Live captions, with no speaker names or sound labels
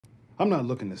I'm not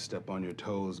looking to step on your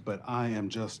toes, but I am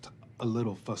just a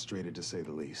little frustrated to say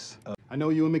the least. I know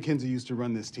you and Mackenzie used to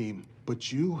run this team,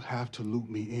 but you have to loop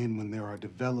me in when there are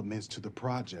developments to the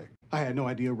project. I had no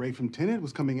idea Ray from Tenet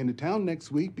was coming into town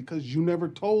next week because you never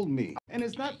told me. And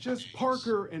it's not just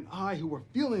Parker and I who are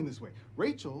feeling this way.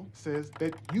 Rachel says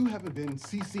that you haven't been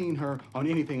CCing her on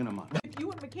anything in a month. If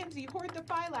you and Mackenzie hoard the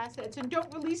file assets and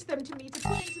don't release them to me to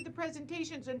put into the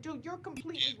presentations until you're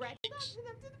completely ready, hold on to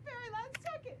them to the very last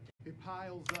second. It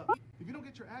piles up. If you don't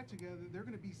get your act together, there are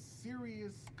going to be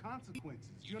serious consequences.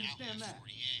 Do you understand that?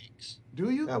 40 eggs. Do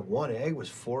you? That one egg was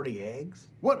 40 eggs?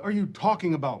 What are you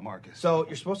talking about, Marcus? So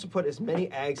you're supposed to put as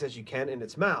many eggs as you can in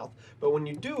its mouth, but when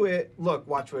you do it, look,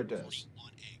 watch what it does.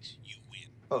 41 eggs. You win.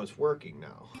 Oh, it's working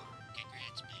now.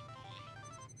 Congrats, big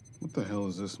boy. What the hell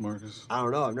is this, Marcus? I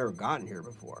don't know, I've never gotten here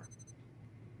before.